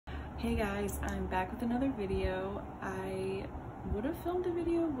Hey guys, I'm back with another video. I would have filmed a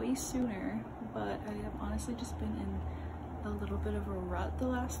video way sooner, but I have honestly just been in a little bit of a rut the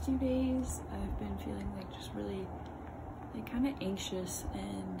last few days. I've been feeling like just really kind of anxious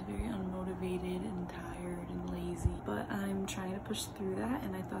and very unmotivated and tired and lazy, but I'm trying to push through that,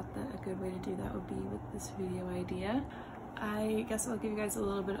 and I thought that a good way to do that would be with this video idea. I guess I'll give you guys a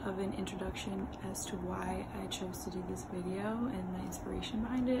little bit of an introduction as to why I chose to do this video and the inspiration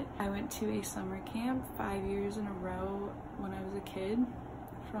behind it. I went to a summer camp 5 years in a row when I was a kid,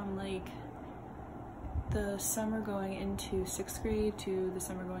 from like the summer going into 6th grade to the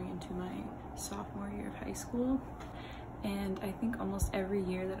summer going into my sophomore year of high school. And I think almost every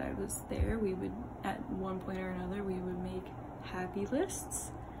year that I was there, we would, at one point or another, we would make happy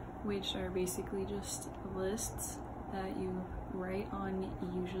lists, which are basically just lists that you write on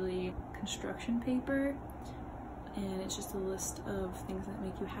usually construction paper, and it's just a list of things that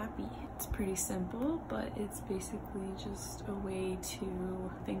make you happy. It's pretty simple, but it's basically just a way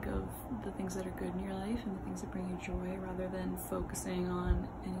to think of the things that are good in your life and the things that bring you joy, rather than focusing on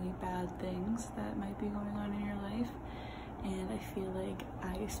any bad things that might be going on in your life. And I feel like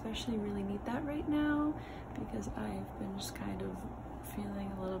I especially really need that right now, because I've been just kind of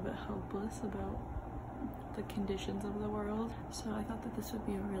feeling a little bit hopeless about the conditions of the world. So I thought that this would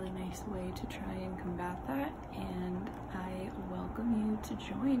be a really nice way to try and combat that, and I welcome you to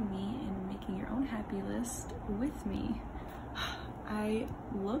join me in making your own happy list with me. I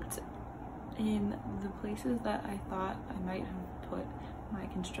looked in the places that I thought I might have put my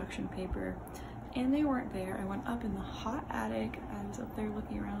construction paper, and they weren't there. I went up in the hot attic. I was up there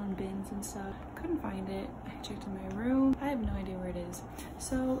looking around bins and stuff. Couldn't find it. I checked in my room. I have no idea where it is.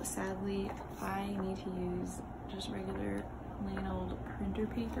 So sadly, I need to use just regular plain old printer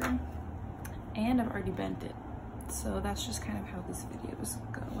paper, and I've already bent it. So that's just kind of how this video is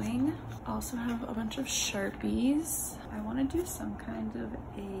going. I also have a bunch of Sharpies. I want to do some kind of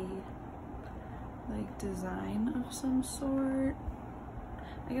a design of some sort.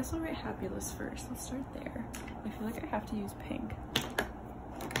 I guess I'll write happy list first. Let's start there. I feel like I have to use pink.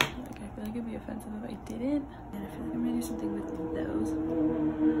 I feel like it'd be offensive if I didn't. And I feel like I'm gonna do something with those.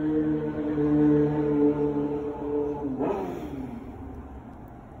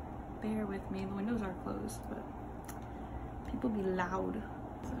 Bear with me, the windows are closed, but people be loud.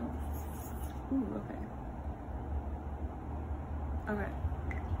 So, ooh, okay. Okay,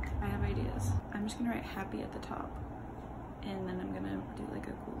 I have ideas. I'm just gonna write happy at the top, and then I'm gonna do like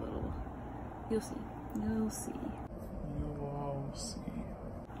a cool little, you'll see. You'll see. You'll see.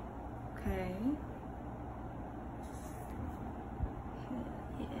 Okay. Hell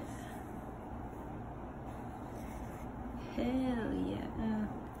yeah. Hell yeah.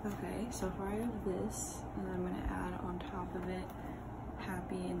 Okay, so far I have this, and I'm gonna add on top of it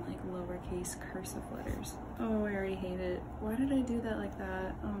happy in like lowercase cursive letters. Oh, I already hate it. Why did I do that like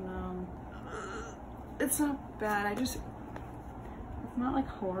that? Oh no. It's not bad. It's not like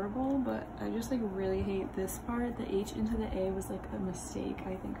horrible, but I just like really hate this part. The H into the A was like a mistake,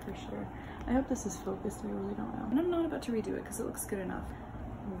 I think, for sure. I hope this is focused. I really don't know. And I'm not about to redo it because it looks good enough.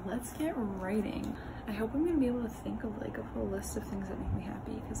 Let's get writing. I hope I'm gonna be able to think of like a full list of things that make me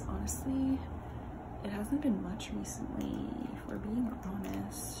happy, because honestly, it hasn't been much recently, if we're being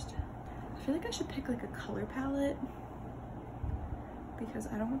honest. I feel like I should pick like a color palette, because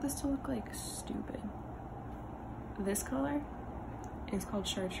I don't want this to look like stupid. This color is called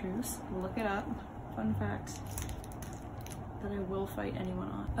chartreuse. Look it up. Fun fact that I will fight anyone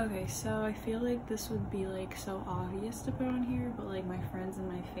on. Okay, so I feel like this would be like so obvious to put on here, but like my friends and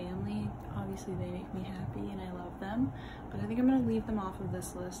my family, obviously they make me happy and I love them, but I think I'm gonna leave them off of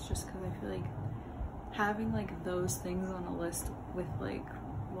this list, just because I feel like having like those things on a list with like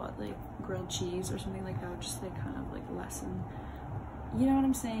what, like grilled cheese or something like that would just like kind of like lessen, you know what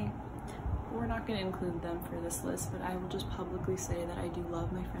I'm saying? We're not going to include them for this list, but I will just publicly say that I do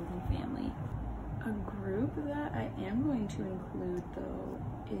love my friends and family. A group that I am going to include, though,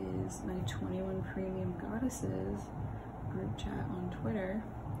 is my 21 Premium Goddesses group chat on Twitter,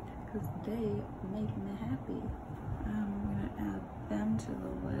 because they make me happy. I'm going to add them to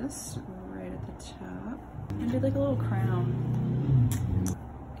the list right at the top. And do like a little crown.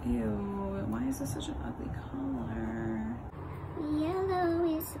 Ew, why is this such an ugly color?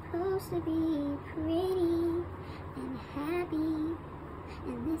 Yellow is supposed to be pretty and happy,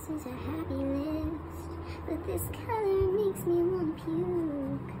 and this is a happy list, but this color makes me want to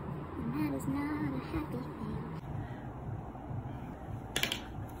puke, and that is not a happy thing.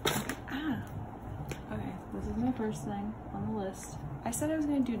 Okay, this is my first thing on the list. I said I was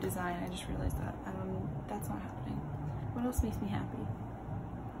going to do design, I just realized that. That's not happening. What else makes me happy?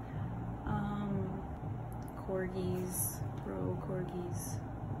 corgis, bro corgis,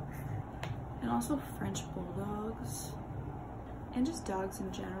 and also French bulldogs, and just dogs in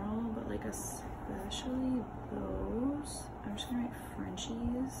general, but like especially those. I'm just gonna write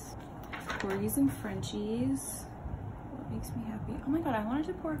Frenchies, corgis and Frenchies. What makes me happy? Oh my god, I wanted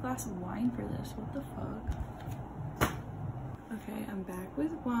to pour a glass of wine for this. What the fuck? Okay, I'm back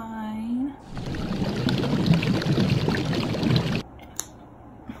with wine.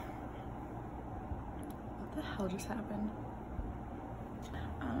 What the hell just happened?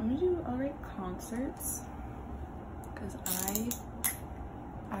 I'm gonna do alright concerts because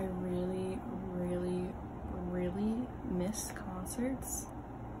I really miss concerts.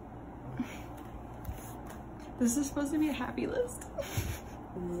 This is supposed to be a happy list.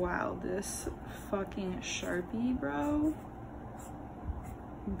 Wow, this fucking Sharpie, bro.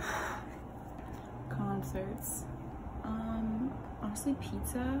 Concerts. Honestly,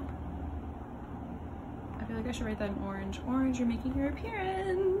 pizza. I feel like I should write that in orange. Orange, you're making your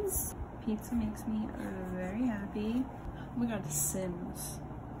appearance. Pizza makes me very happy. Oh my god, Sims.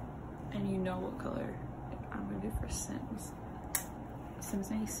 And you know what color I'm gonna do for Sims.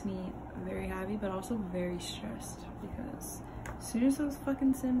 Sims makes me very happy, but also very stressed because as soon as those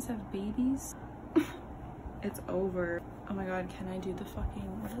fucking Sims have babies, it's over. Oh my god, can I do the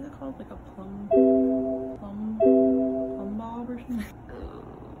fucking, what is it called? Like a plum bob or something?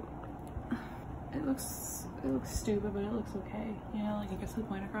 It looks stupid, but it looks okay. You know, like it gets the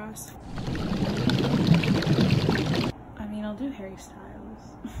point across. I mean, I'll do Harry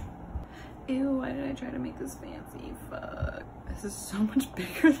Styles. Ew, why did I try to make this fancy? Fuck. This is so much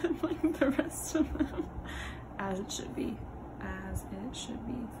bigger than like the rest of them. As it should be. As it should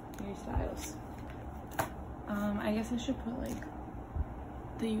be. Harry Styles. I guess I should put like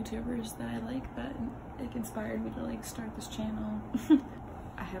the YouTubers that I like that like inspired me to like start this channel.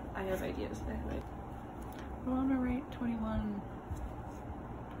 I have ideas. I want to write 21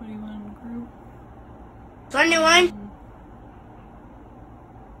 group. 21.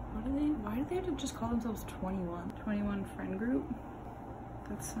 Why do they have to just call themselves 21? 21 friend group?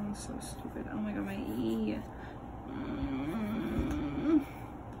 That sounds so stupid. Oh my god, my E.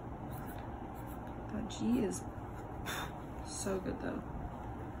 That G is so good though.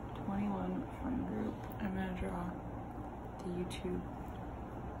 21 friend group. I'm gonna draw the YouTube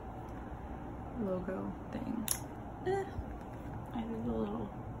logo thing. I did a little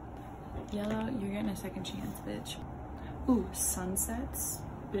yellow. You're getting a second chance, bitch. Ooh, sunsets,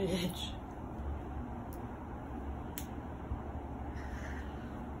 bitch.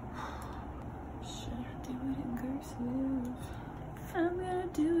 Should I do it in cursive? I'm gonna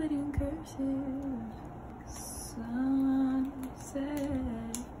do it in cursive. Sunsets.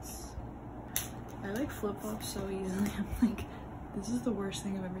 I like flip-flops so easily. I'm like, this is the worst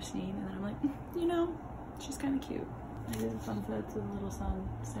thing I've ever seen, and then I'm like, you know, she's kind of cute. I did sunsets and a little sun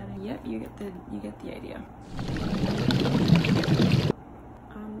setting. Yep, you get the idea.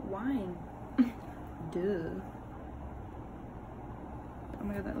 Wine. Duh. Oh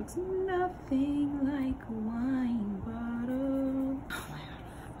my god, that looks nothing like a wine bottle. Oh my god,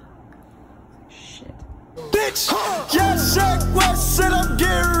 fuck. Shit. Bitch! Yes, check west, and I'm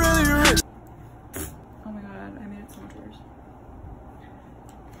getting really rich. Oh my god, I made it so much worse.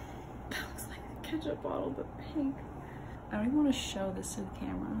 That looks like a ketchup bottle, but pink. I don't even want to show this to the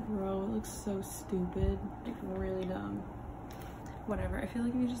camera. Bro, it looks so stupid. Like, really dumb. Whatever. I feel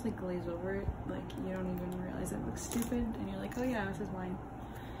like if you just like glaze over it, like you don't even realize it looks stupid, and you're like, oh yeah, this is wine.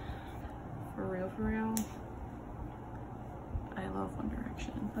 For real, for real. I love One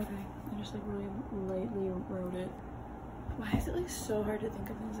Direction. Okay, I just like really lightly wrote it. Why is it like so hard to think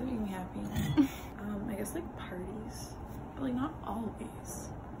of things that make me happy? I guess like parties, but like not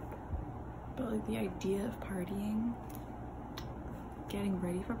always. But like the idea of partying, getting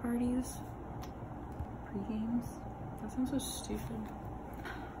ready for parties, pre-games. That sounds so stupid.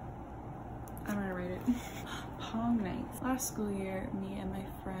 I'm gonna write it. Pong nights. Last school year, me and my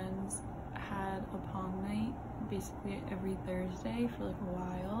friends had a pong night basically every Thursday for like a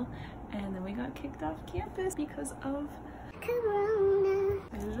while, and then we got kicked off campus because of Corona.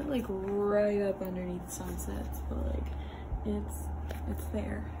 I did it like right up underneath sunsets, but like it's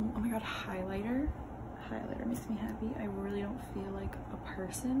there. Oh my god, highlighter. Highlighter makes me happy. I really don't feel like a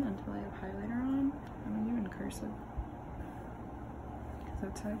person until I have highlighter on. I'm gonna do it in cursive.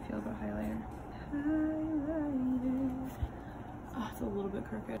 That's how I feel about highlighter. Highlighter. Oh, it's a little bit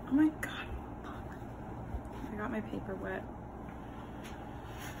crooked. Oh my god. I got my paper wet.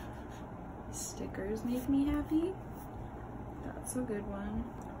 Stickers make me happy. That's a good one.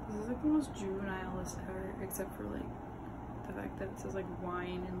 This is like the most juvenile list ever, except for like the fact that it says like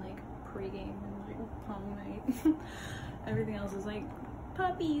wine and like pregame and like prom night. Everything else is like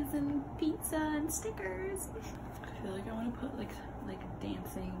puppies and pizza and stickers. I feel like I want to put like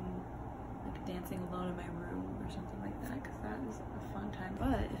dancing alone in my room or something like that, because that is a fun time.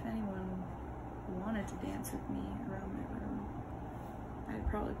 But if anyone wanted to dance with me around my room, I'd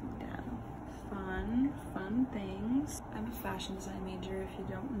probably be down. Fun things. I'm a fashion design major, if you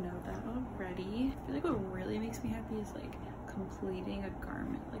don't know that already. I feel like what really makes me happy is like completing a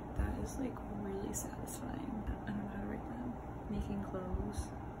garment. Like that is like really satisfying. I don't know how to write that. Making clothes.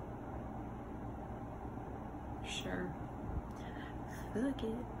 Sure. Fuck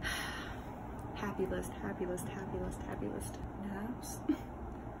it. Happy list. Naps.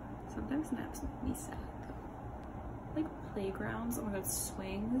 Sometimes naps make me sad though. Like playgrounds. Oh my god,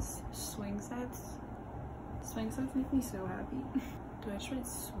 swings. Swing sets. Swing sets make me so happy. Do I just write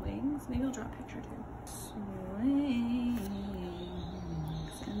swings? Maybe I'll draw a picture too. Swings.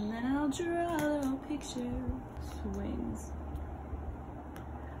 And then I'll draw a little picture. Swings.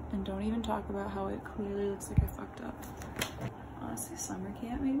 And don't even talk about how it clearly looks like I fucked up. Honestly, summer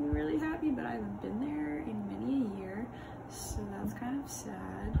camp made me really happy, but I haven't been there in many a year, so that's kind of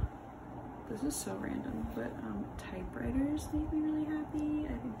sad. This is so random, but typewriters make me really happy.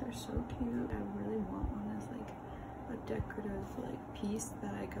 I think they're so cute. I really want one as like a decorative like piece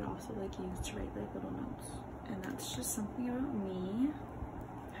that I could also like use to write like little notes. And that's just something about me.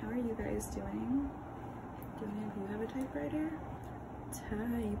 How are you guys doing? Do any of you have a typewriter?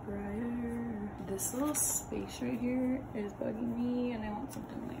 Typewriter. This little space right here is bugging me, and I want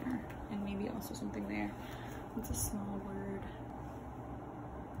something there, and maybe also something there. What's a small word?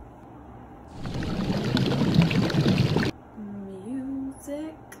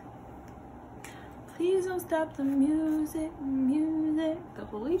 Music. Please don't stop the music. The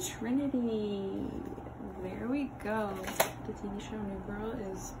Holy Trinity. There we go. The TV show New Girl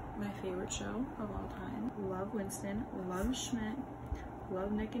is my favorite show of all time. Love Winston. Love Schmidt.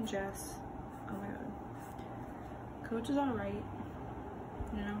 Love Nick and Jess. Oh my god. Coach is alright.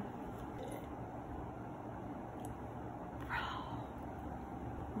 You know? Bro.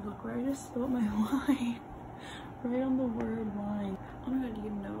 Look where I just spilled my wine. Right on the word wine. Oh my god, you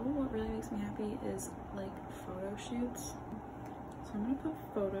know what really makes me happy is like photo shoots. So I'm gonna put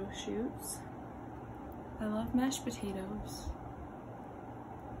photo shoots. I love mashed potatoes.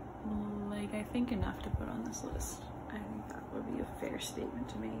 Like, I think enough to put on this list. I think that would be a fair statement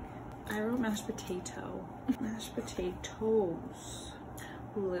to make. I wrote mashed potato. Mashed potatoes.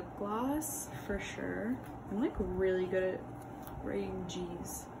 Lip gloss, for sure. I'm like really good at writing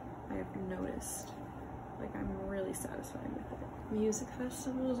G's. I have noticed. Like, I'm really satisfied with it. Music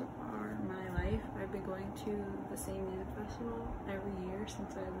festivals are my life. I've been going to the same music festival every year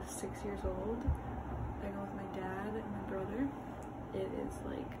since I was 6 years old. I go with my dad and my brother. It is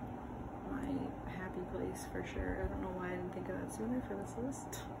like my happy place for sure. I don't know why I didn't think of that sooner for this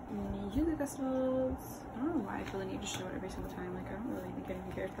list. Music festivals. I don't know why I feel the need to show it every single time. Like, I don't really think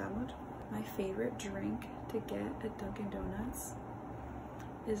anyone cares that much. My favorite drink to get at Dunkin' Donuts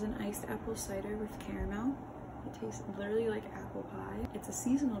is an iced apple cider with caramel. It tastes literally like apple pie. It's a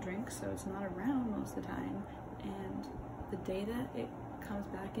seasonal drink, so it's not around most of the time. And the day that it comes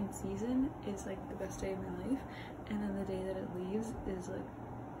back in season is like the best day of my life. And then the day that it leaves is like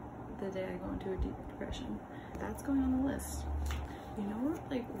the day I go into a deep depression. That's going on the list. You know,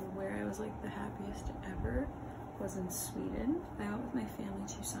 like where I was like the happiest ever was in Sweden. I went with my family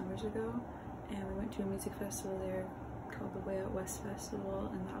 2 summers ago, and we went to a music festival there called the Way Out West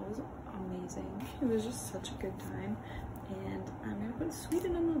Festival, and that was amazing. It was just such a good time, and I'm gonna put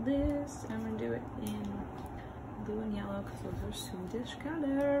Sweden on the list. I'm gonna do it in blue and yellow because those are Swedish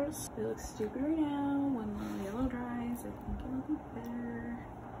colors. They look stupid right now. When the yellow dries, I think it'll be better.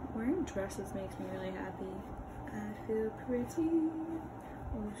 Wearing dresses makes me really happy. I feel pretty,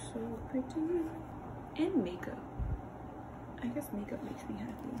 oh so pretty. And makeup. I guess makeup makes me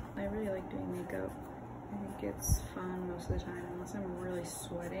happy. I really like doing makeup. I think it's fun most of the time, unless I'm really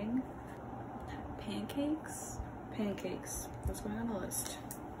sweating. Pancakes. Pancakes. What's going on the list?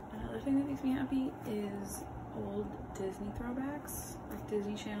 Another thing that makes me happy is old Disney throwbacks, like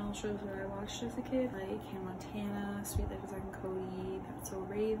Disney Channel shows that I watched as a kid, like Hannah Montana, Sweet Life of Zack and Cody, That's So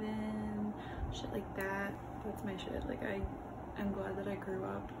Raven, shit like that. That's my shit. Like, I'm glad that I grew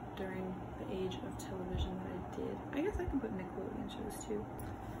up during the age of television that I did. I guess I can put Nickelodeon shows too.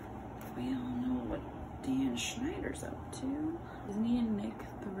 We all know what Dan Schneider's up to. Disney and Nick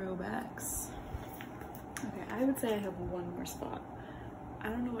throwbacks. Okay, I would say I have one more spot. I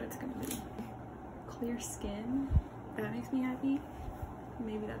don't know what it's gonna be. Clear skin. That makes me happy.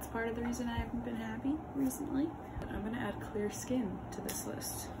 Maybe that's part of the reason I haven't been happy recently. But I'm gonna add clear skin to this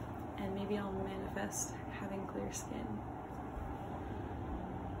list. and maybe I'll manifest having clear skin.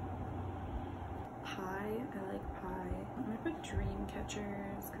 Pie, I like pie. I'm gonna put dream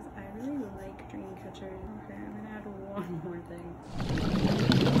catchers because I really like dream catchers. Okay, I'm gonna add one more thing.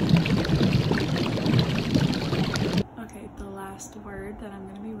 Okay, the last word that I'm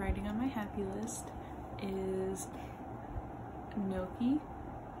gonna be writing on my happy list is gnocchi.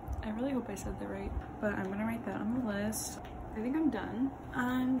 I really hope I said that right, but I'm gonna write that on the list. I think I'm done.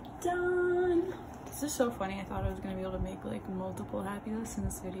 I'm done. This is so funny. I thought I was gonna be able to make like multiple happy lists in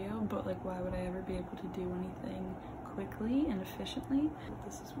this video, but like why would I ever be able to do anything quickly and efficiently? But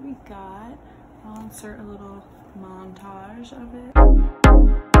this is what we got. I'll insert a little montage of it.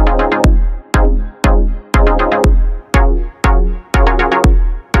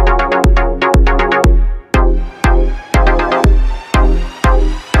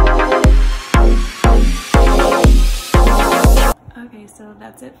 So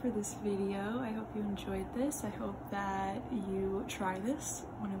that's it for this video. I hope you enjoyed this. I hope that you try this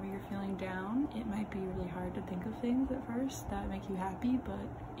whenever you're feeling down. It might be really hard to think of things at first that make you happy, but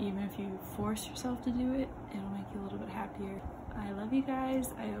even if you force yourself to do it, it'll make you a little bit happier. I love you guys.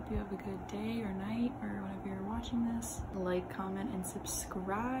 I hope you have a good day or night or whenever you're watching this. Like, comment, and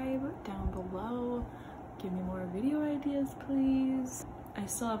subscribe down below. Give me more video ideas, please. I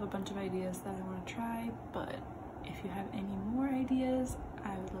still have a bunch of ideas that I want to try, but if you have any more ideas,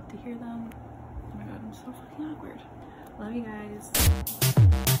 I would love to hear them. Oh my god, I'm so fucking awkward. Love you guys.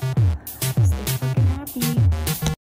 Stay fucking happy.